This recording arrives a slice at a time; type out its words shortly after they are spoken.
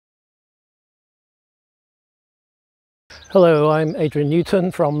Hello, I'm Adrian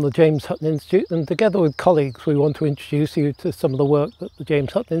Newton from the James Hutton Institute, and together with colleagues we want to introduce you to some of the work that the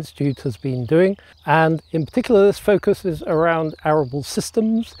James Hutton Institute has been doing, and in particular this focuses around arable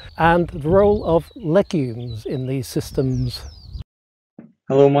systems and the role of legumes in these systems.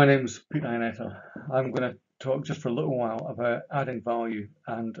 Hello, my name's Pete Iannetta. I'm going to talk just for a little while about adding value,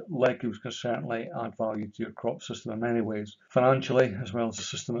 and legumes can certainly add value to your crop system in many ways, financially as well as the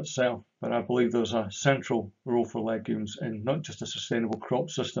system itself. But I believe there's a central role for legumes in not just a sustainable crop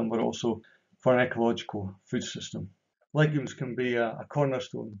system, but also for an ecological food system. Legumes can be a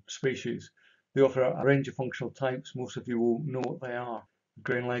cornerstone species. They offer a range of functional types. Most of you will know what they are.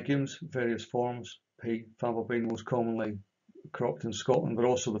 Grain legumes, various forms, pea, fava bean most commonly cropped in Scotland, but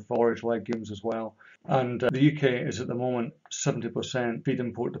also the forage legumes as well. And the UK is at the moment 70% feed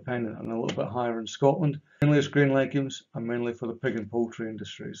import dependent and a little bit higher in Scotland, mainly as grain legumes and mainly for the pig and poultry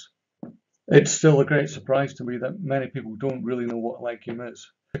industries. It's still a great surprise to me that many people don't really know what a legume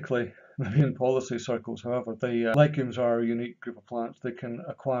is, particularly maybe in policy circles. However, the legumes are a unique group of plants. They can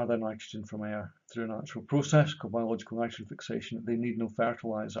acquire their nitrogen from air through a natural process called biological nitrogen fixation. They need no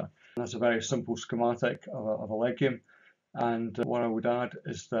fertilizer. That's a very simple schematic of a legume. And what I would add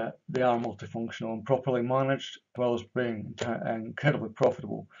is that they are multifunctional and properly managed, as well as being incredibly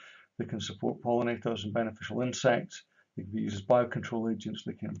profitable. They can support pollinators and beneficial insects. They can be used as biocontrol agents.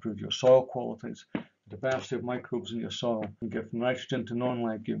 They can improve your soil qualities. The diversity of microbes in your soil can give from nitrogen to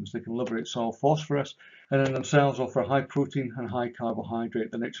non-legumes. They can liberate soil phosphorus and in themselves offer high protein and high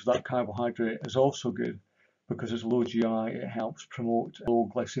carbohydrate. The nature of that carbohydrate is also good because it's low GI. It helps promote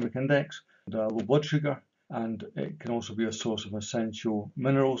low glycemic index and low blood sugar. And it can also be a source of essential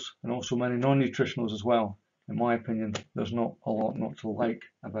minerals and also many non-nutritionals as well. In my opinion, there's not a lot not to like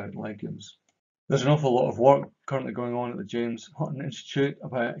about legumes. There's an awful lot of work currently going on at the James Hutton Institute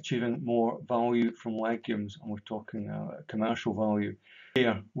about achieving more value from legumes, and we're talking commercial value.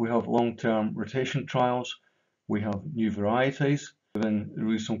 Here we have long-term rotation trials, we have new varieties, then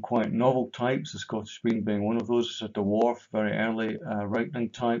really some quite novel types, the Scottish bean being one of those. It's a dwarf, very early ripening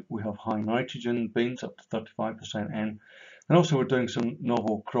type. We have high nitrogen beans up to 35% N. And also we're doing some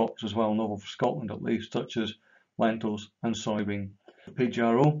novel crops as well, novel for Scotland at least, such as lentils and soybean.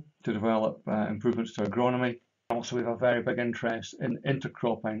 PGRO to develop improvements to agronomy. Also we have a very big interest in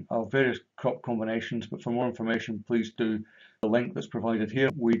intercropping of various crop combinations, but for more information please do the link that's provided here.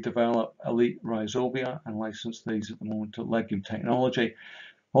 We develop elite rhizobia and license these at the moment to Legume Technology.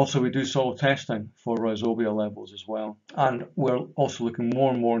 Also we do soil testing for rhizobia levels as well, and we're also looking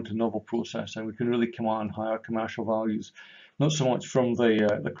more and more into novel processing. We can really command higher commercial values, not so much from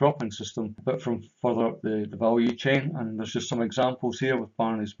the cropping system, but from further up the value chain. And there's just some examples here with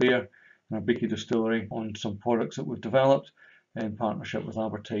Barney's Beer and our Beaky Distillery on some products that we've developed in partnership with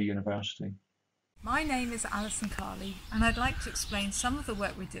Abertay University. My name is Alison Carley, and I'd like to explain some of the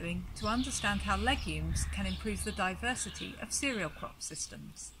work we're doing to understand how legumes can improve the diversity of cereal crop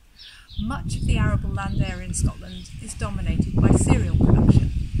systems. Much of the arable land area in Scotland is dominated by cereal production,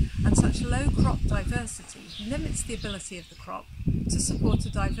 and such low crop diversity limits the ability of the crop to support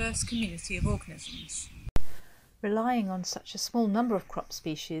a diverse community of organisms. Relying on such a small number of crop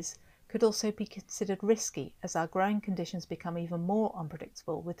species could also be considered risky as our growing conditions become even more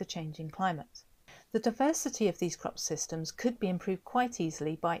unpredictable with the changing climate. The diversity of these crop systems could be improved quite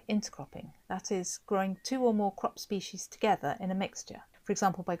easily by intercropping, that is, growing two or more crop species together in a mixture, for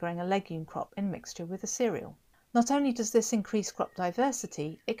example by growing a legume crop in mixture with a cereal. Not only does this increase crop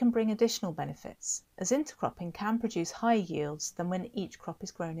diversity, it can bring additional benefits, as intercropping can produce higher yields than when each crop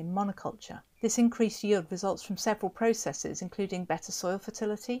is grown in monoculture. This increased yield results from several processes, including better soil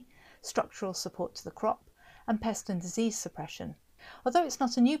fertility, structural support to the crop, and pest and disease suppression. Although it's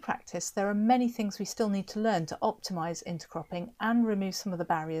not a new practice, there are many things we still need to learn to optimise intercropping and remove some of the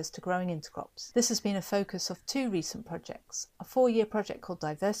barriers to growing intercrops. This has been a focus of two recent projects: a 4-year project called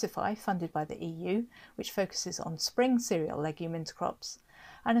Diversify, funded by the EU, which focuses on spring cereal legume intercrops,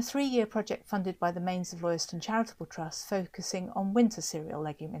 and a 3-year project funded by the Mains of Loyalston Charitable Trust, focusing on winter cereal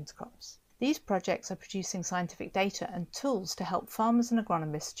legume intercrops. These projects are producing scientific data and tools to help farmers and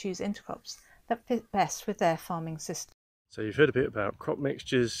agronomists choose intercrops that fit best with their farming system. So you've heard a bit about crop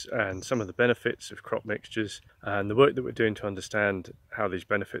mixtures and some of the benefits of crop mixtures and the work that we're doing to understand how these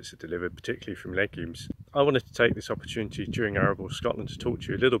benefits are delivered, particularly from legumes. I wanted to take this opportunity during Arable Scotland to talk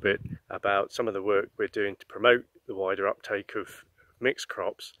to you a little bit about some of the work we're doing to promote the wider uptake of mixed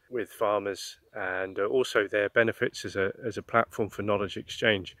crops with farmers, and also their benefits as a platform for knowledge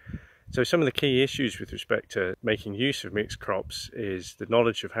exchange. So some of the key issues with respect to making use of mixed crops is the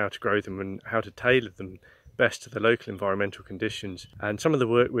knowledge of how to grow them and how to tailor them best to the local environmental conditions. And some of the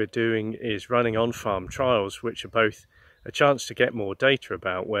work we're doing is running on-farm trials, which are both a chance to get more data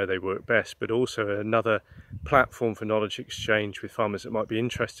about where they work best, but also another platform for knowledge exchange with farmers that might be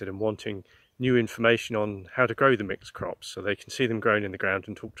interested in wanting new information on how to grow the mixed crops, so they can see them grown in the ground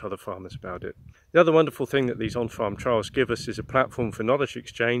and talk to other farmers about it. The other wonderful thing that these on-farm trials give us is a platform for knowledge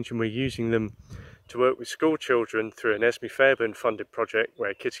exchange, and we're using them to work with school children through an Esme Fairbairn funded project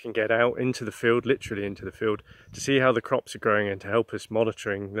where kids can get out into the field, literally into the field, to see how the crops are growing and to help us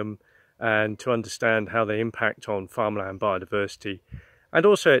monitoring them and to understand how they impact on farmland biodiversity. And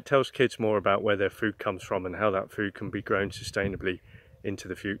also it tells kids more about where their food comes from and how that food can be grown sustainably into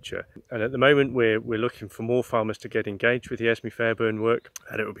the future. And at the moment we're looking for more farmers to get engaged with the Esme Fairbairn work,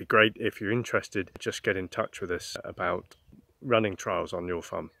 and it would be great if you're interested, just get in touch with us about running trials on your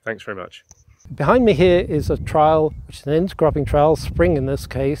farm. Thanks very much. Behind me here is a trial, which is an intercropping trial, spring in this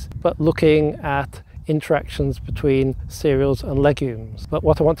case, but looking at interactions between cereals and legumes. But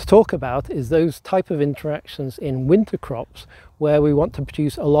what I want to talk about is those type of interactions in winter crops where we want to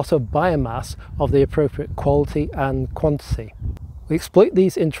produce a lot of biomass of the appropriate quality and quantity. We exploit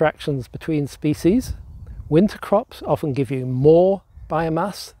these interactions between species. Winter crops often give you more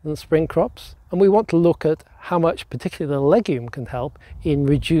biomass than spring crops, and we want to look at how much particularly the legume can help in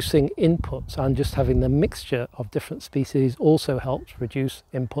reducing inputs, and just having the mixture of different species also helps reduce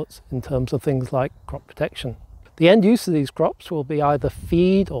inputs in terms of things like crop protection. The end use of these crops will be either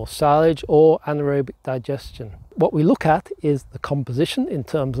feed or silage or anaerobic digestion. What we look at is the composition in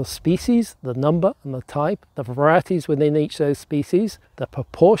terms of species, the number and the type, the varieties within each of those species, the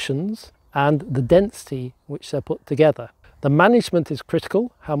proportions and the density which they're put together. The management is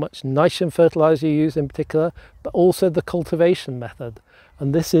critical, how much nitrogen fertilizer you use in particular, but also the cultivation method.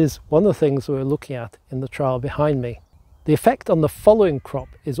 And this is one of the things we're looking at in the trial behind me. The effect on the following crop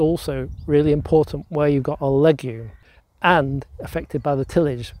is also really important where you've got a legume and affected by the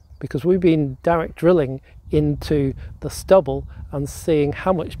tillage, because we've been direct drilling into the stubble and seeing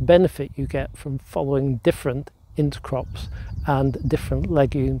how much benefit you get from following different intercrops and different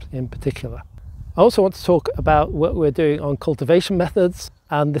legumes in particular. I also want to talk about what we're doing on cultivation methods,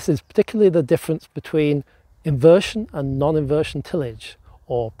 and this is particularly the difference between inversion and non-inversion tillage,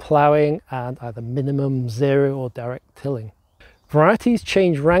 or ploughing and either minimum, zero or direct tilling. Varieties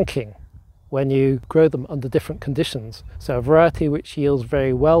change ranking when you grow them under different conditions. So a variety which yields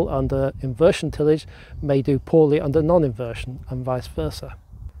very well under inversion tillage may do poorly under non-inversion, and vice versa.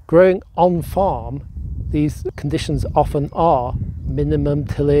 Growing on farm, these conditions often are minimum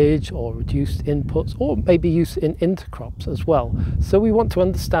tillage or reduced inputs, or maybe use in intercrops as well. So we want to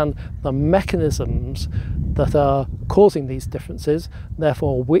understand the mechanisms that are causing these differences,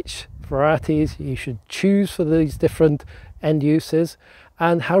 therefore which varieties you should choose for these different end uses,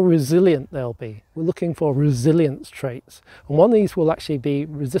 and how resilient they'll be. We're looking for resilience traits, and one of these will actually be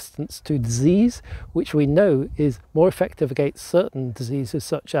resistance to disease, which we know is more effective against certain diseases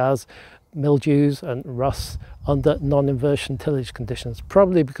such as mildews and rusts under non-inversion tillage conditions,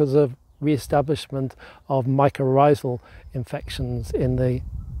 probably because of re-establishment of mycorrhizal infections in the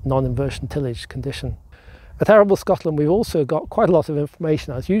non-inversion tillage condition. At Arable Scotland, we've also got quite a lot of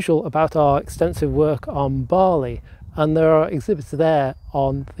information, as usual, about our extensive work on barley, and there are exhibits there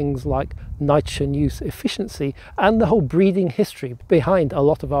on things like nitrogen use efficiency and the whole breeding history behind a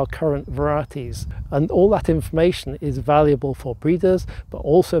lot of our current varieties. And all that information is valuable for breeders, but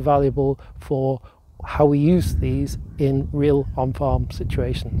also valuable for how we use these in real on-farm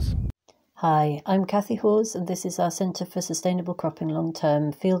situations. Hi, I'm Kathy Hawes, and this is our Centre for Sustainable Cropping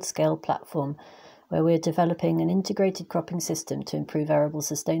Long-Term Field Scale platform, where we're developing an integrated cropping system to improve arable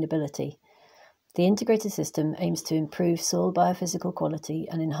sustainability. The integrated system aims to improve soil biophysical quality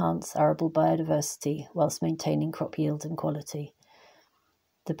and enhance arable biodiversity whilst maintaining crop yield and quality.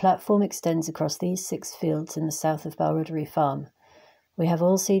 The platform extends across these 6 fields in the south of Balruddery Farm. We have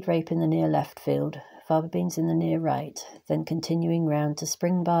oilseed rape in the near left field, faba beans in the near right, then continuing round to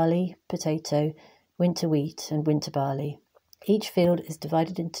spring barley, potato, winter wheat and winter barley. Each field is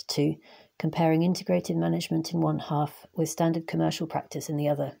divided into 2, comparing integrated management in one half with standard commercial practice in the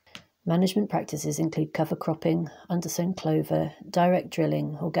other. Management practices include cover cropping, undersown clover, direct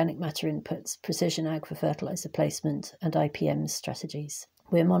drilling, organic matter inputs, precision ag for fertiliser placement and IPM strategies.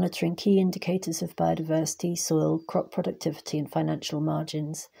 We're monitoring key indicators of biodiversity, soil, crop productivity and financial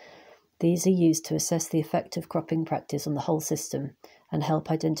margins. These are used to assess the effect of cropping practice on the whole system and help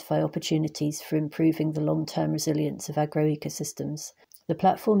identify opportunities for improving the long-term resilience of agroecosystems. The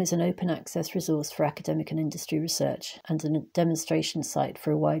platform is an open access resource for academic and industry research and a demonstration site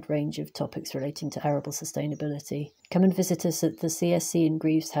for a wide range of topics relating to arable sustainability. Come and visit us at the CSC in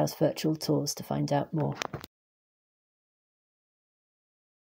Greaves House virtual tours to find out more.